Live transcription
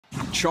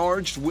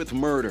charged with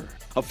murder.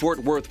 A Fort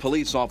Worth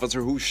police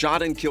officer who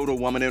shot and killed a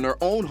woman in her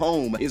own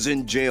home is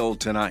in jail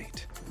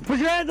tonight. Put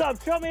your hands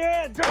up! Show me your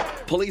hands!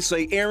 Police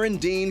say Aaron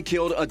Dean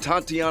killed a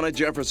Tatiana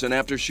Jefferson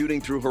after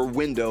shooting through her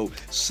window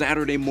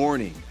Saturday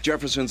morning.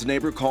 Jefferson's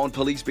neighbor called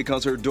police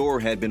because her door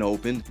had been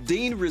opened.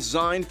 Dean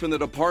resigned from the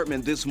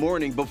department this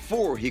morning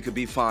before he could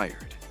be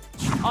fired.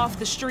 Off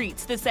the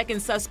streets, the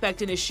second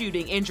suspect in a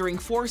shooting injuring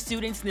 4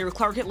 students near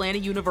Clark Atlanta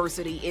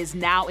University is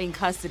now in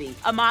custody.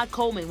 Ahmaud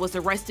Coleman was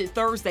arrested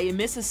Thursday in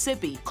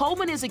Mississippi.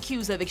 Coleman is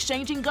accused of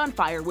exchanging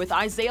gunfire with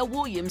Isaiah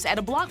Williams at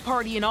a block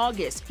party in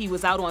August. He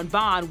was out on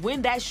bond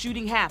when that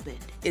shooting happened.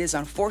 It is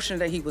unfortunate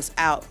that he was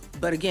out,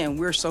 but again,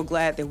 we're so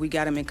glad that we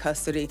got him in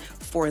custody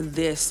for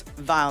this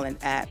violent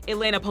act.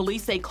 Atlanta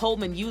police say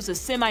Coleman used a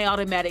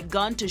semi-automatic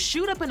gun to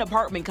shoot up an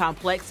apartment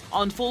complex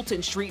on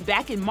Fulton Street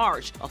back in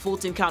March. A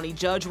Fulton County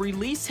judge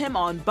released him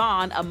on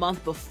bond a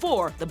month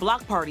before the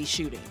block party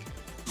shooting.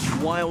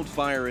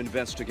 Wildfire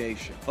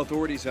investigation.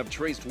 Authorities have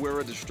traced where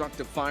a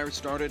destructive fire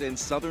started in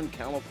Southern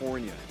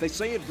California. They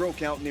say it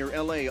broke out near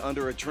LA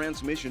under a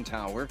transmission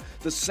tower.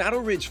 The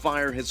Saddle Ridge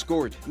fire has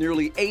scored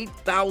nearly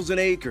 8,000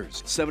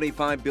 acres.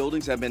 75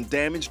 buildings have been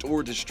damaged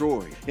or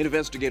destroyed.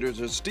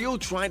 Investigators are still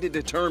trying to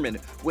determine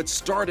what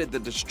started the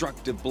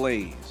destructive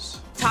blaze.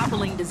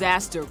 Toppling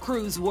disaster.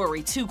 Crews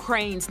worry 2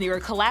 cranes near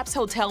a collapsed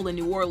hotel in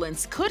New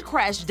Orleans could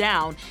crash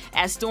down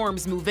as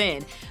storms move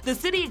in. The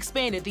city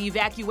expanded the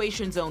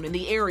evacuation zone in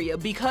the area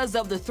because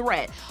of the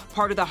threat.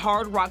 Part of the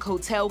Hard Rock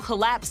Hotel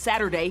collapsed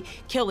Saturday,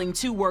 killing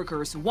 2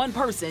 workers. 1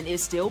 person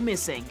is still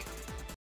missing.